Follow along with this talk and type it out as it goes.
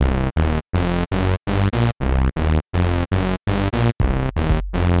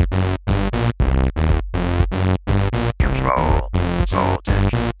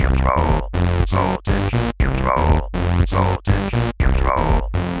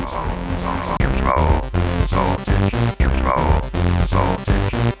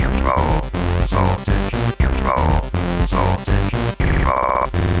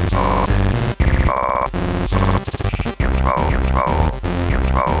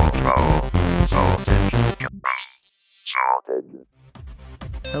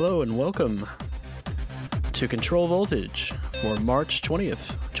Hello and welcome to Control Voltage for March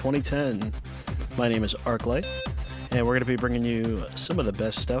 20th, 2010. My name is Arclight, and we're going to be bringing you some of the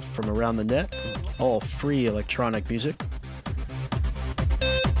best stuff from around the net, all free electronic music.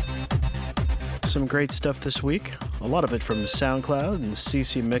 Some great stuff this week, a lot of it from Soundcloud and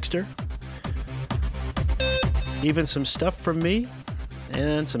CC Mixter. Even some stuff from me,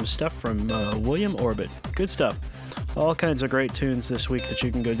 and some stuff from William Orbit. Good stuff. All kinds of great tunes this week that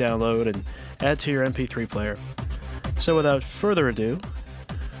you can go download and add to your MP3 player. So without further ado,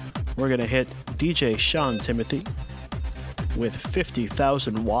 we're going to hit DJ Sean Timothy with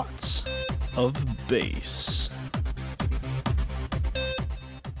 50,000 watts of bass.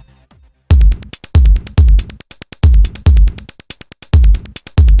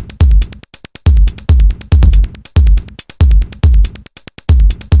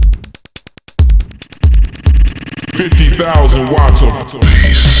 Watts of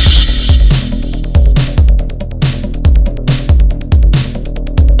bass.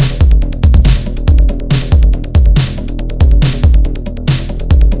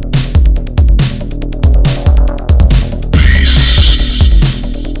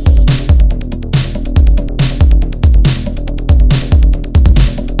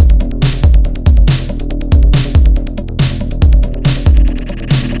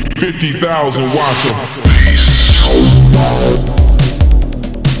 50,000 watts of bass.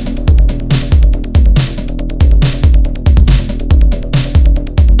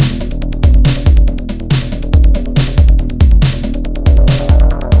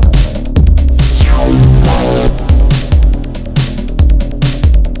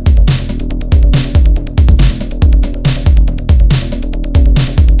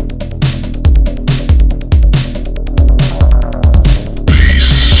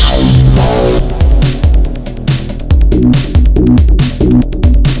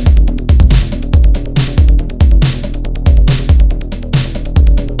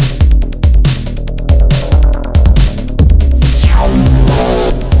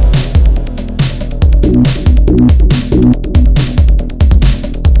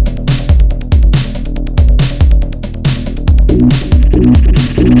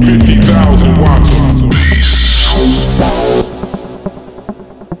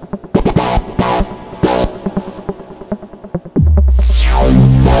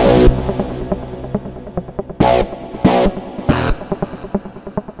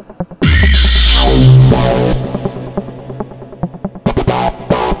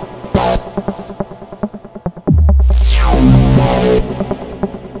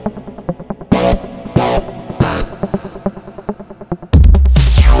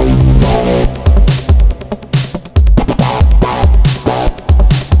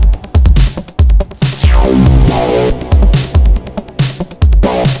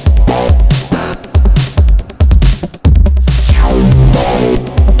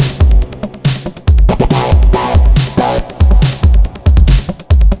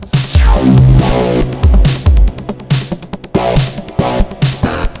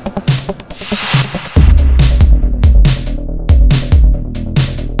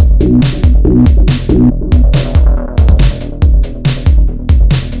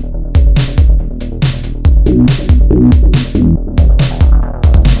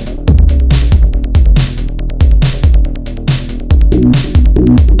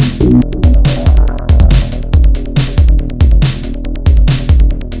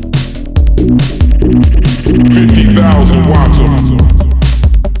 50,000 watts of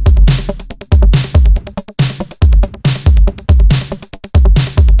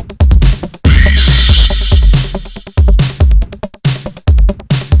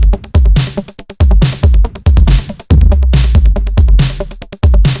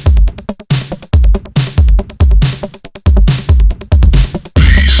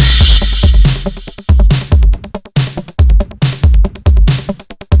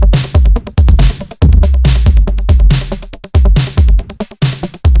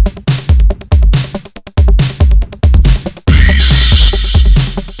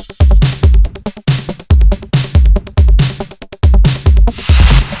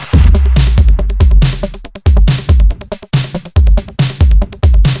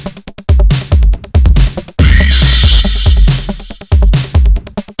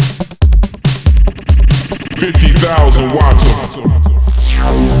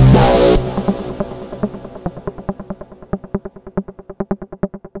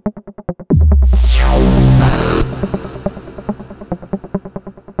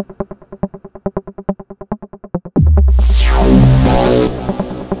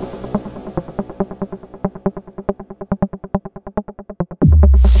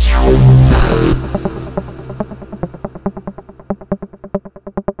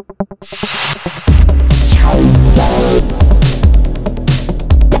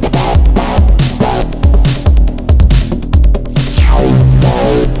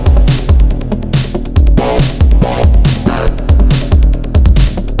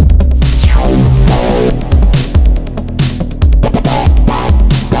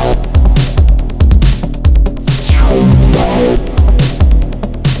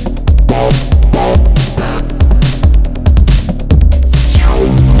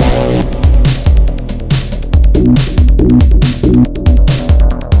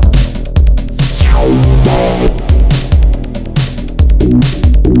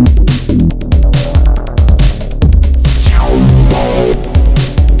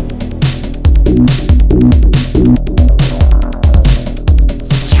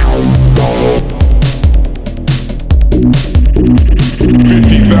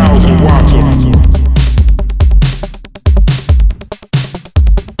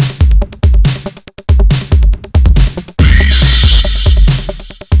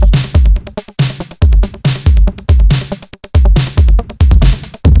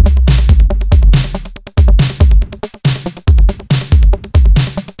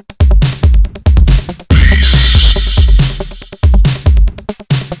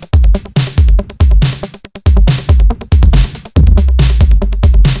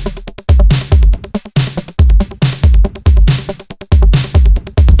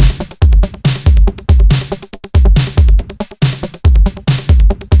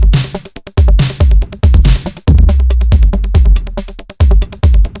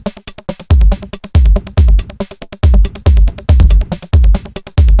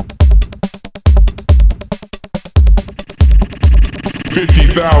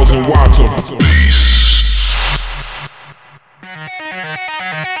 50,000 watts of bass.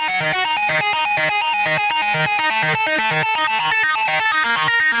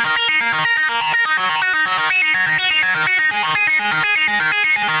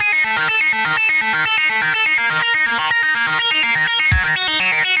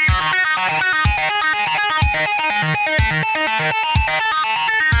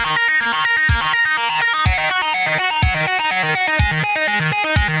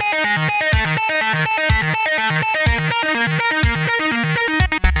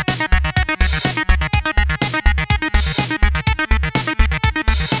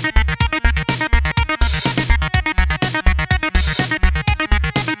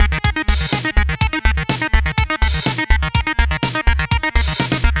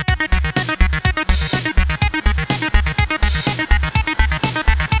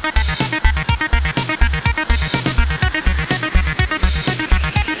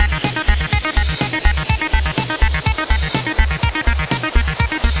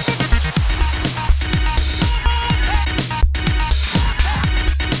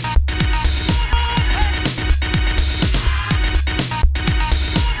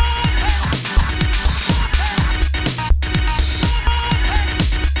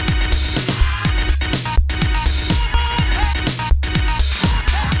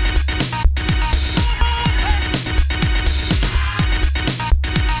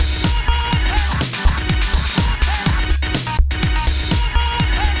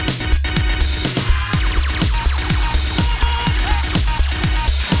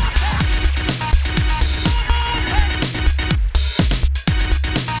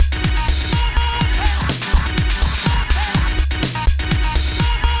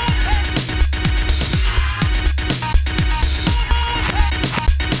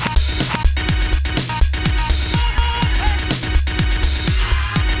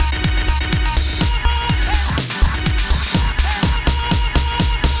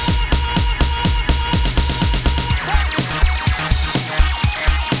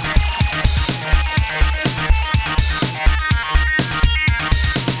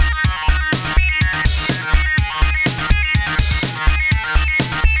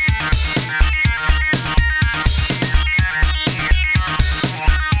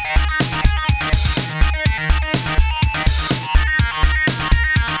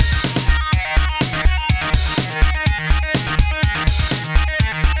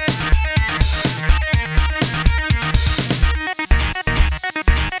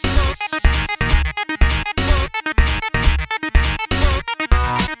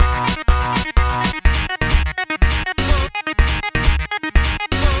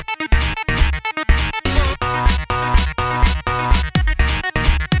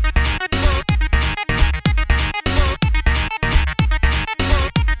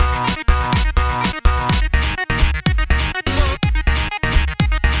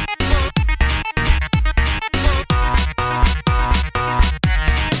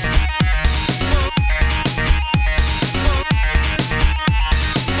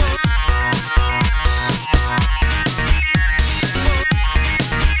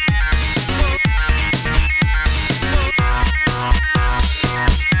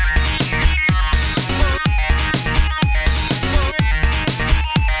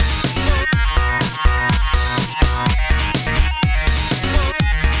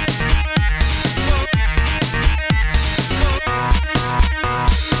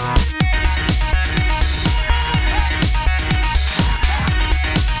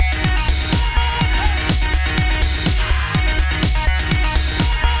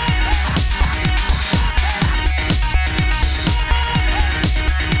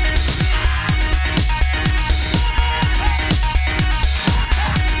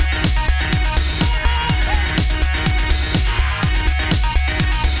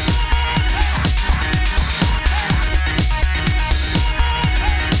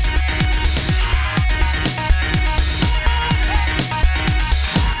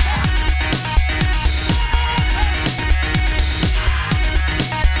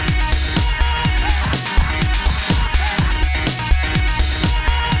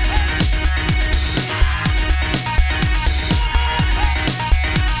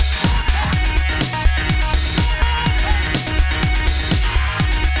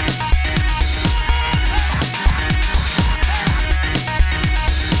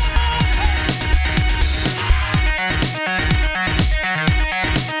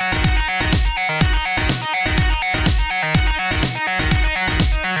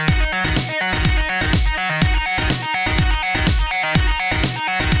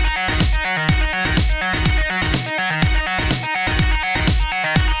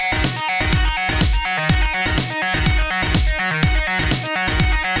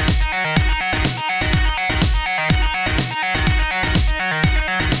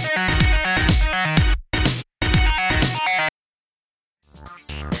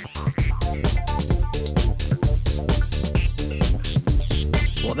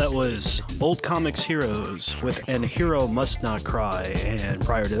 Well, that was Old Comics Heroes with And Hero Must Not Cry, and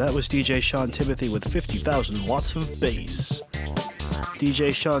prior to that was DJ Sean Timothy with 50,000 Watts of Bass.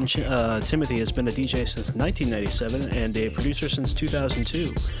 DJ Sean Timothy has been a DJ since 1997 and a producer since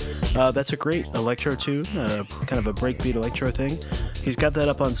 2002. That's a great electro tune, kind of a breakbeat electro thing. He's got that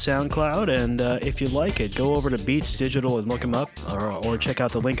up on Soundcloud, and if you like it, go over to Beats Digital and look him up, or check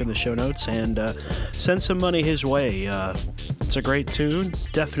out the link in the show notes and send some money his way. It's a great tune,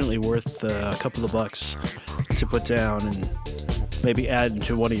 definitely worth a couple of bucks to put down and maybe add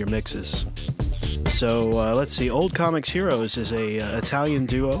to one of your mixes. So let's see. Old Comics Heroes is a Italian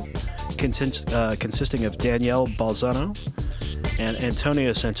duo consisting of Danielle Balzano and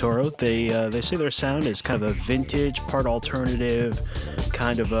Antonio Santoro. They say their sound is kind of a vintage, part alternative,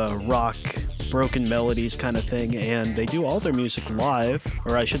 kind of a rock, broken melodies kind of thing, and they do all their music live,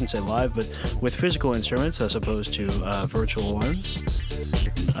 or I shouldn't say live, but with physical instruments as opposed to virtual ones.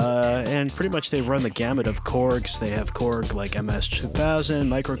 And pretty much they run the gamut of Korgs. They have Korg like MS-2000,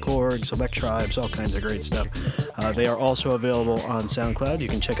 Micro Korgs, Electribes, all kinds of great stuff. They are also available on SoundCloud. You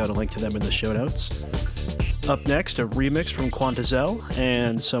can check out a link to them in the show notes. Up next, a remix from Quantazel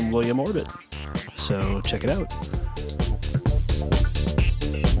and some William Orbit. So check it out.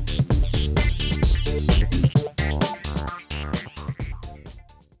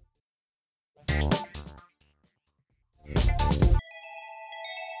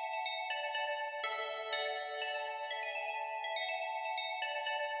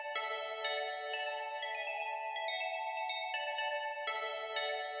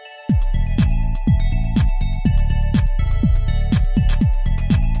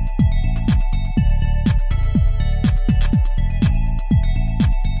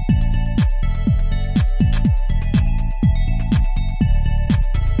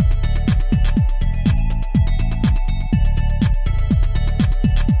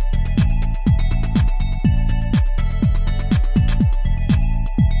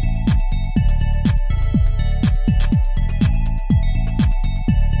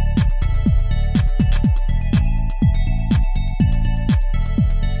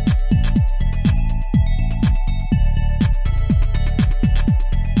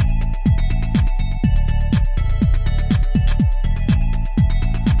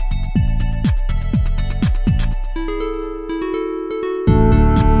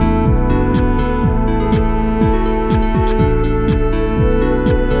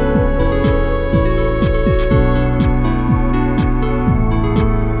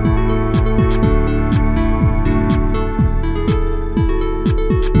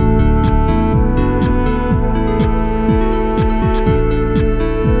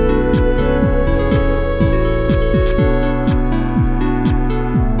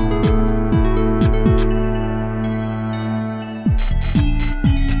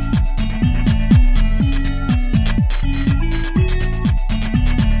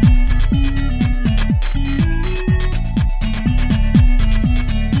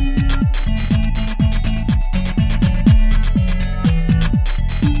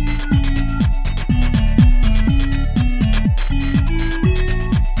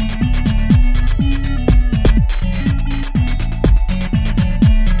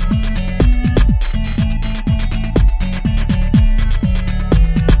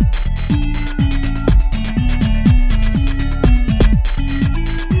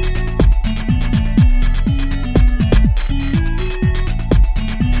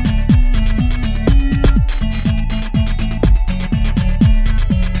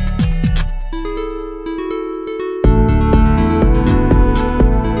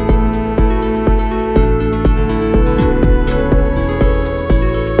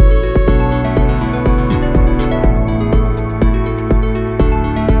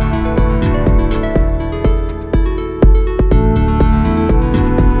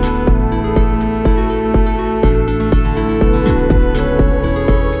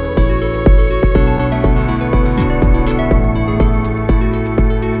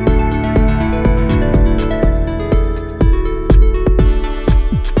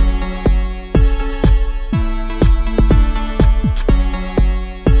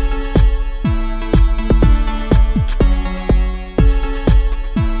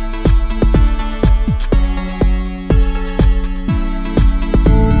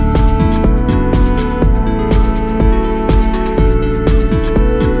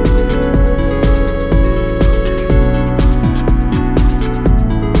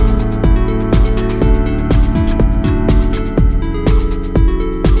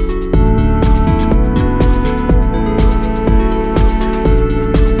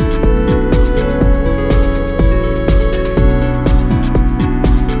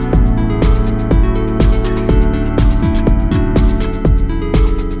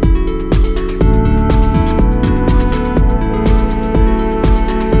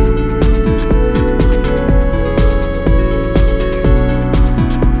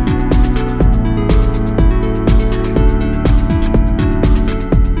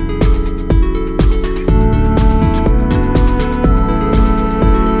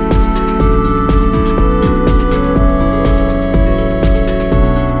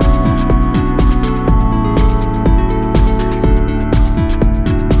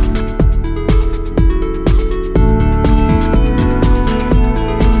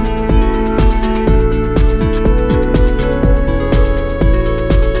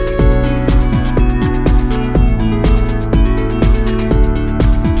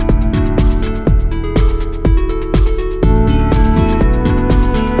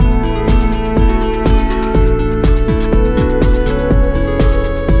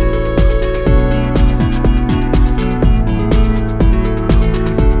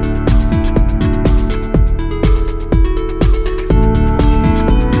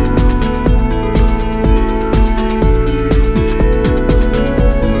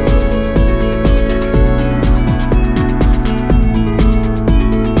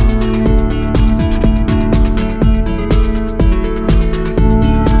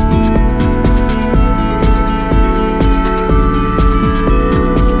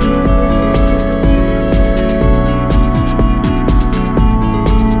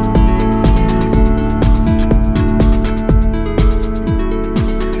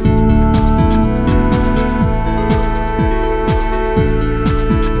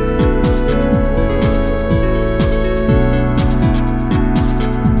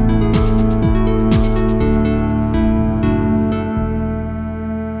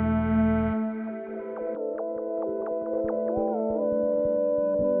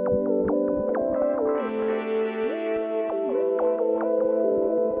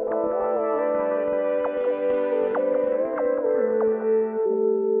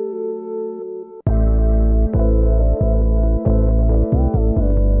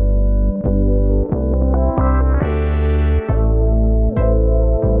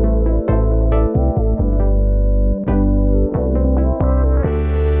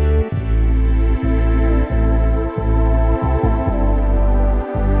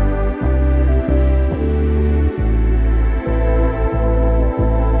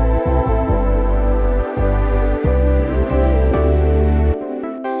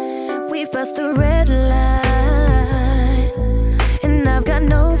 past the red light, and I've got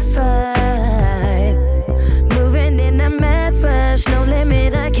no fight. Moving in a mad rush, no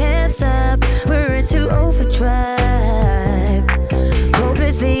limit, I can't stop. We're into overdrive,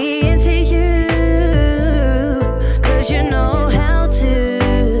 hopelessly into you, 'cause you know how to.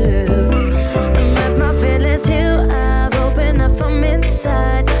 Unwrap my feelings till I've opened up from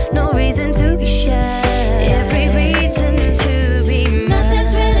inside. No reason to be shy, every reason to be mine.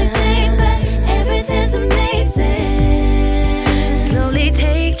 Nothing's really same, but everything's amazing. Slowly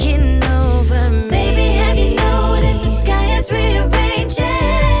taking over me. Baby, have you noticed the sky is rearranging?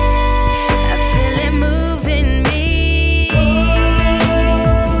 I feel it moving me.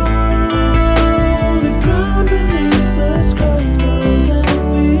 The ground beneath us crumbles and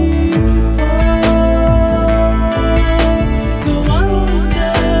we fall. So I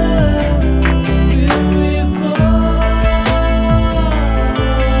wonder, will we fall?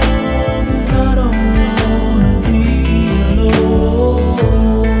 'Cause I don't wanna be alone.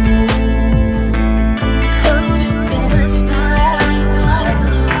 Caught up in a spiral.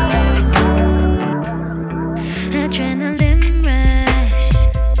 Adrenaline rush,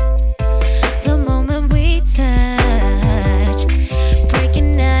 the moment we touch,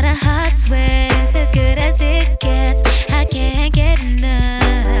 breaking out of hot sweats, as good as it gets. I can't get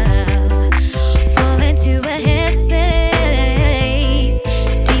enough. Fall into a headspace,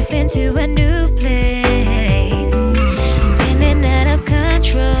 deep into a new place, spinning out of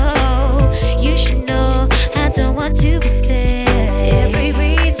control. You should know I don't want to be safe. Every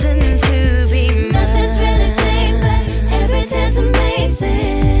reason to be mine. Nothing's really same, but everything's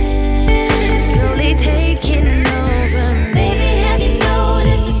amazing. Slowly taking over me. Baby, have you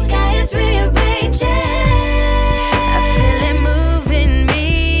noticed the sky is rearranging? I feel it moving me.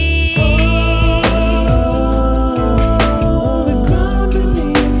 The ground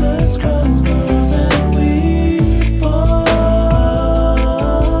beneath us crumbles and we fall.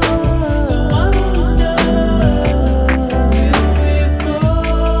 So I wonder, will we fall?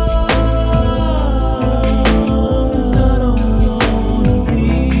 'Cause I don't wanna be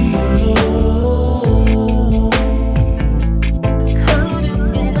alone. Caught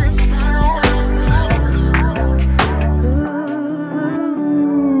up in a spiral.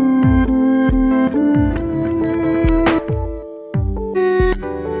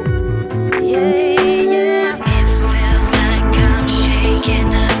 Yeah. It feels like I'm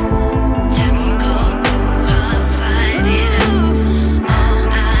shaking up. Took my cold, cool heart, fight it up. All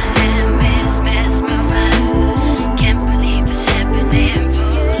I am is mesmerized. Can't believe it's happening,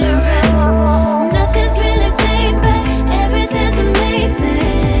 polarized. Nothing's really same, but everything's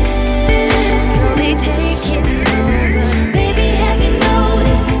amazing. Slowly taking over. Baby, have you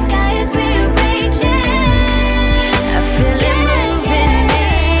noticed the sky is rearranging? I feel it moving me.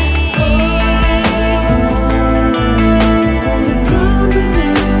 The ground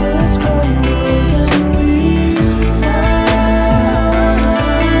beneath us crumbles and we fall.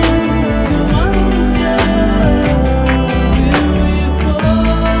 So I wonder, will we fall?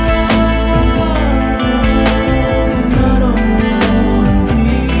 'Cause I don't wanna be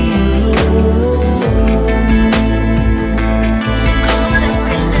alone. Caught up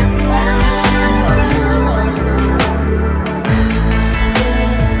in a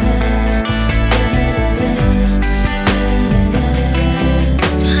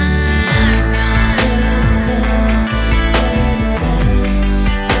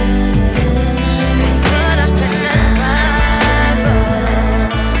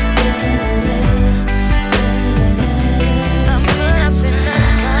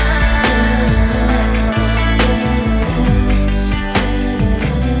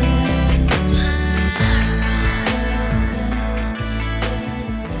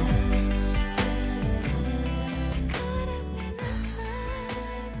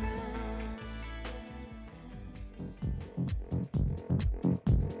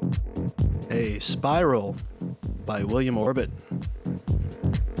A Spiral by William Orbit.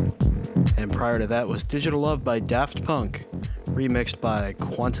 And prior to that was Digital Love by Daft Punk, remixed by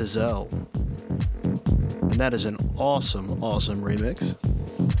Quantazel. And that is an awesome, awesome remix.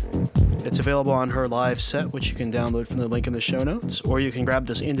 It's available on her live set, which you can download from the link in the show notes, or you can grab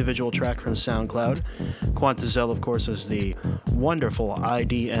this individual track from Soundcloud. Quantazel, of course, is the wonderful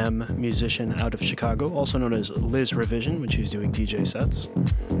IDM musician out of Chicago, also known as Liz Revision when she's doing DJ sets.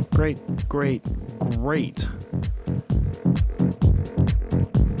 Great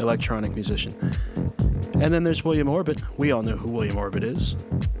electronic musician. And then there's William Orbit. We all know who William Orbit is.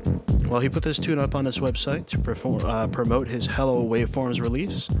 Well, he put this tune up on his website to promote his Hello Waveforms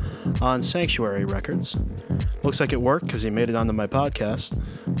release on Sanctuary Records. Looks like it worked because he made it onto my podcast.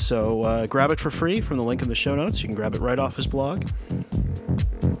 So grab it for free from the link in the show notes. You can grab it right off his blog.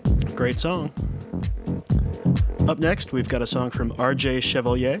 Great song. Up next, we've got a song from RJ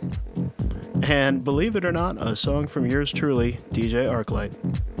Chevalier. And believe it or not, a song from yours truly, DJ Arclight.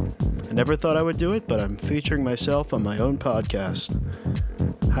 I never thought I would do it, but I'm featuring myself on my own podcast.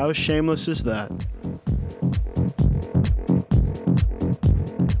 How shameless is that?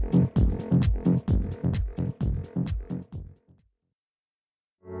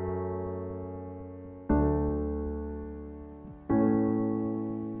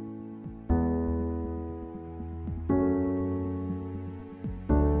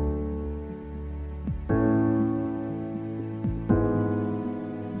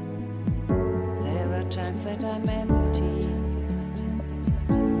 There are times that I'm empty.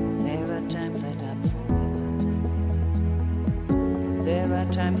 There are times that I'm full. There are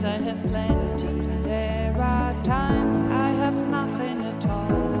times I have plenty. There are times I have nothing at all.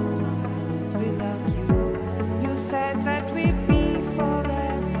 Without you, you said that we'd be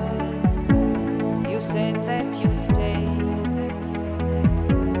forever. You said that you'd stay.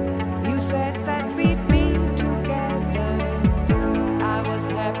 You said that we'd be together. I was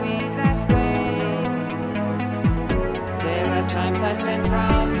happy that way. There are times I stand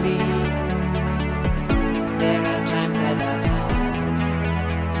proudly. There are times that I fall.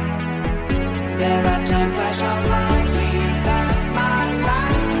 There are times I shout loudly.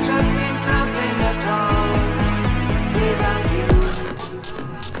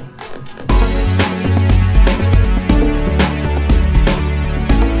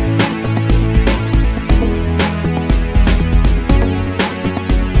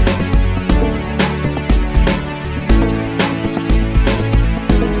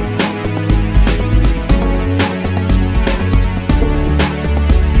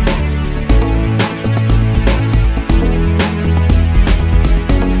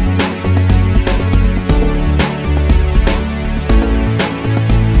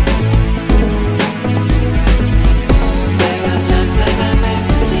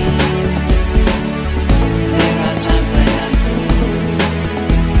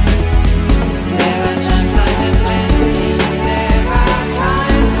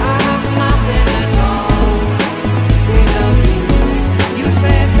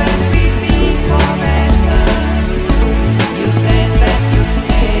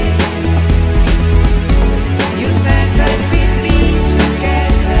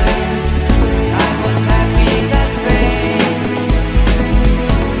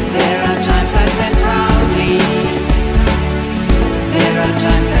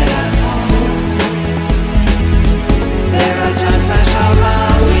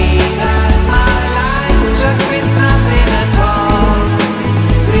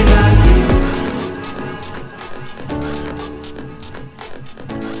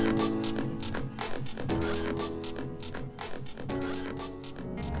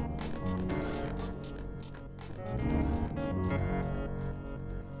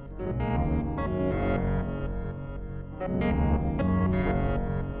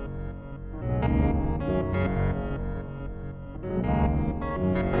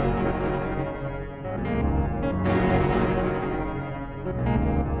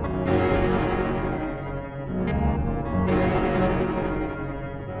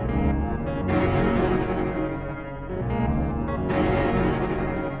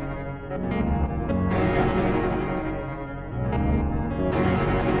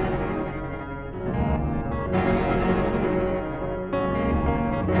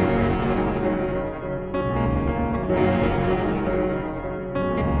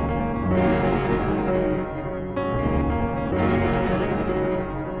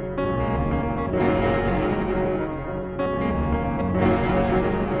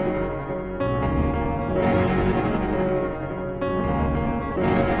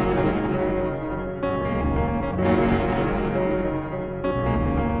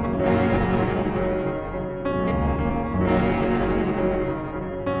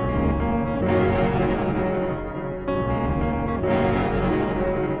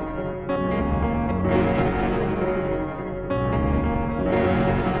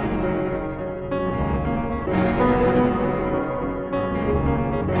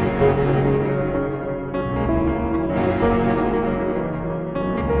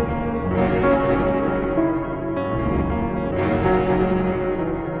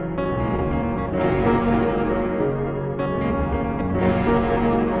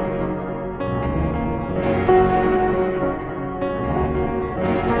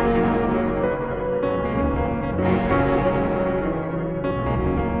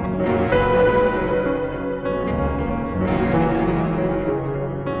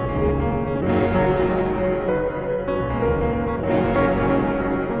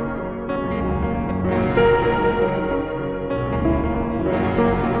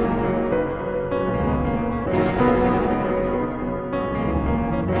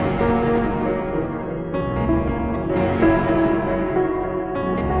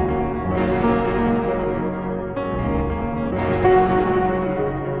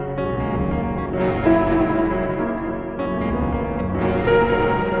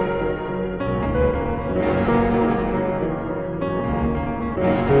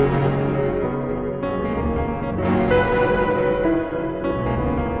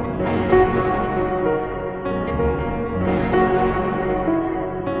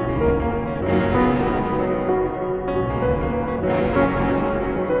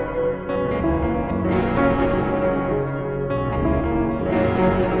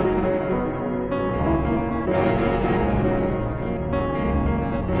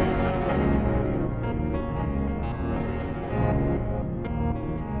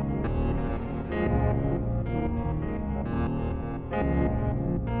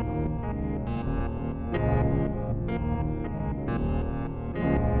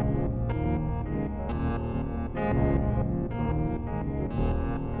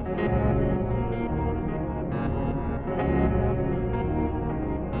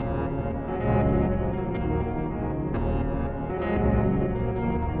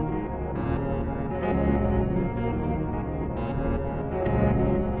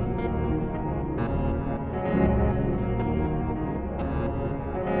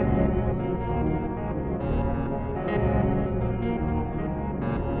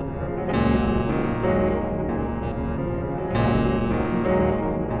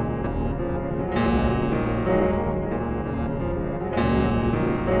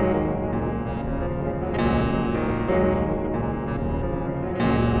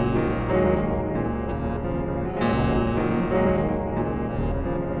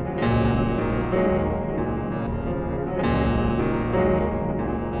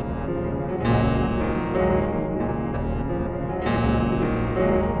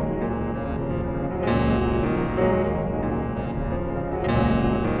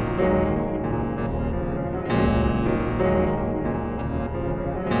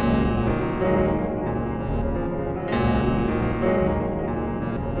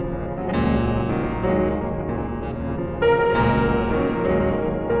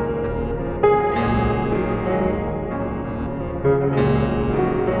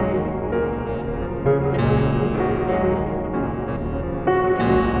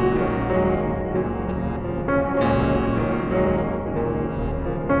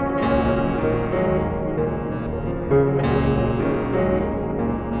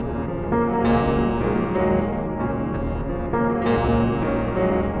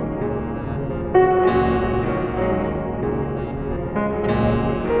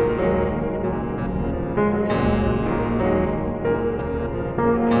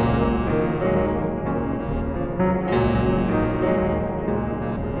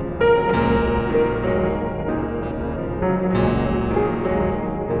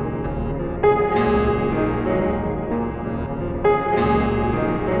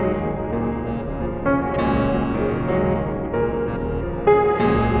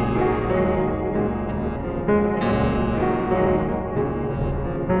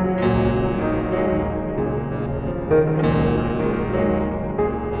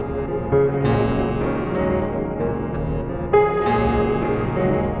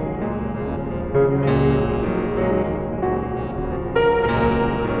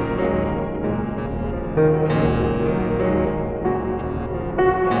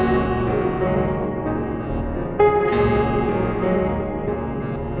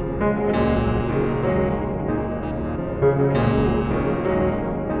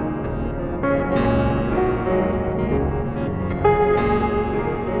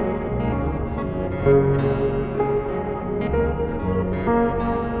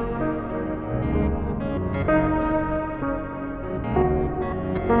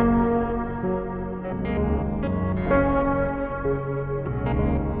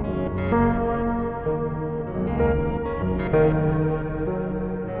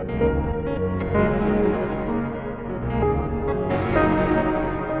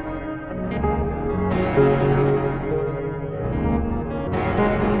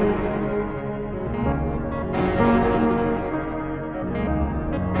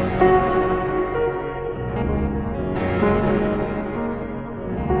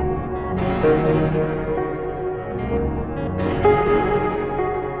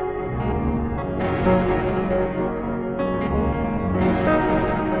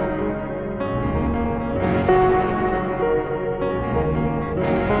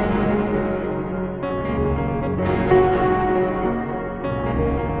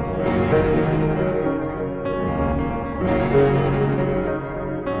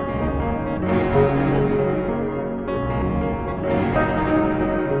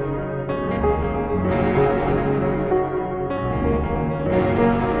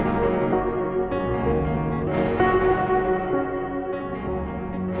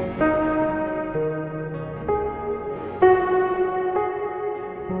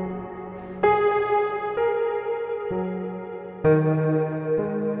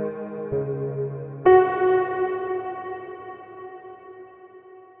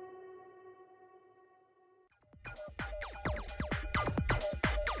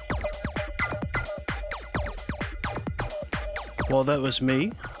 Well, that was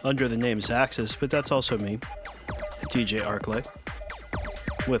me, under the name Zaxxas, but that's also me, DJ Arclight,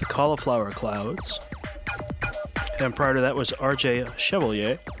 with Cauliflower Clouds. And prior to that was RJ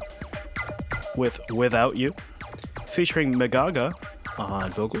Chevalier with Without You, featuring Magaga on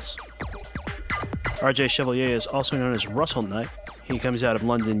vocals. RJ Chevalier is also known as Russell Knight. He comes out of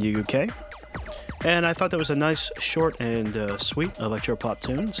London, UK. And I thought that was a nice, short, and sweet electro-pop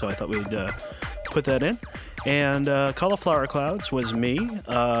tune, so I thought we'd put that in. And Cauliflower Clouds was me.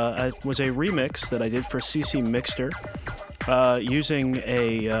 It was a remix that I did for CC Mixter using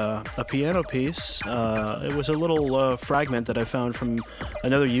a piano piece. It was a little fragment that I found from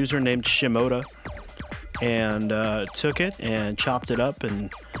another user named Shimoda, and took it and chopped it up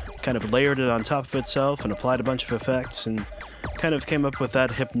and kind of layered it on top of itself and applied a bunch of effects and kind of came up with that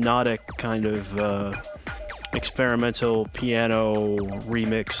hypnotic kind of experimental piano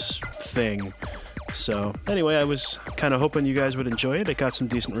remix thing. So anyway, I was kind of hoping you guys would enjoy it. It got some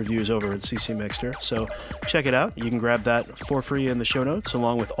decent reviews over at CC Mixter, so check it out. You can grab that for free in the show notes,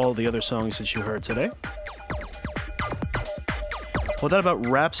 along with all the other songs that you heard today. Well, that about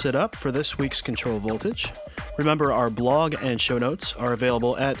wraps it up for this week's Control Voltage. Remember, our blog and show notes are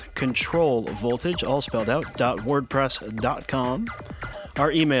available at controlvoltage, all spelled out, .wordpress.com.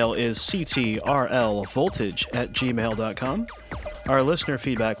 Our email is ctrlvoltage@gmail.com. Our listener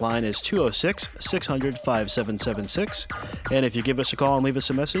feedback line is 206-600-5776. And if you give us a call and leave us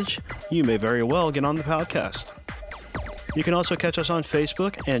a message, you may very well get on the podcast. You can also catch us on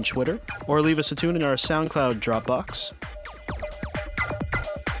Facebook and Twitter, or leave us a tune in our Soundcloud Dropbox.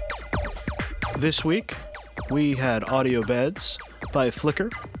 This week, we had Audio Beds by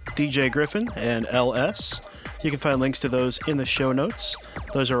Flicker, DJ Griffin, and LS. You can find links to those in the show notes.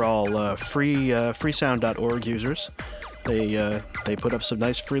 Those are all freesound.org users. They put up some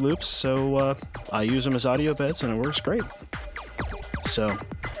nice free loops, so I use them as audio beds, and it works great. So,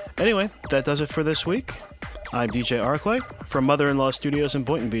 anyway, that does it for this week. I'm DJ Arclight from Mother-in-Law Studios in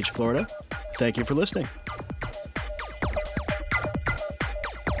Boynton Beach, Florida. Thank you for listening.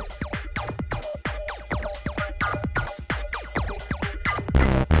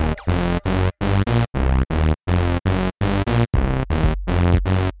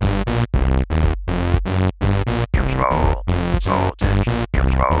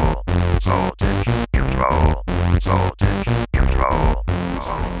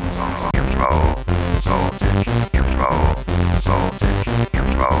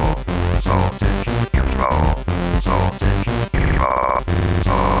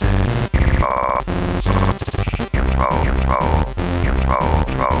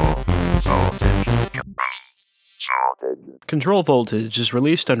 Control Voltage is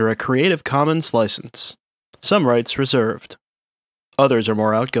released under a Creative Commons license. Some rights reserved. Others are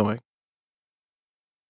more outgoing.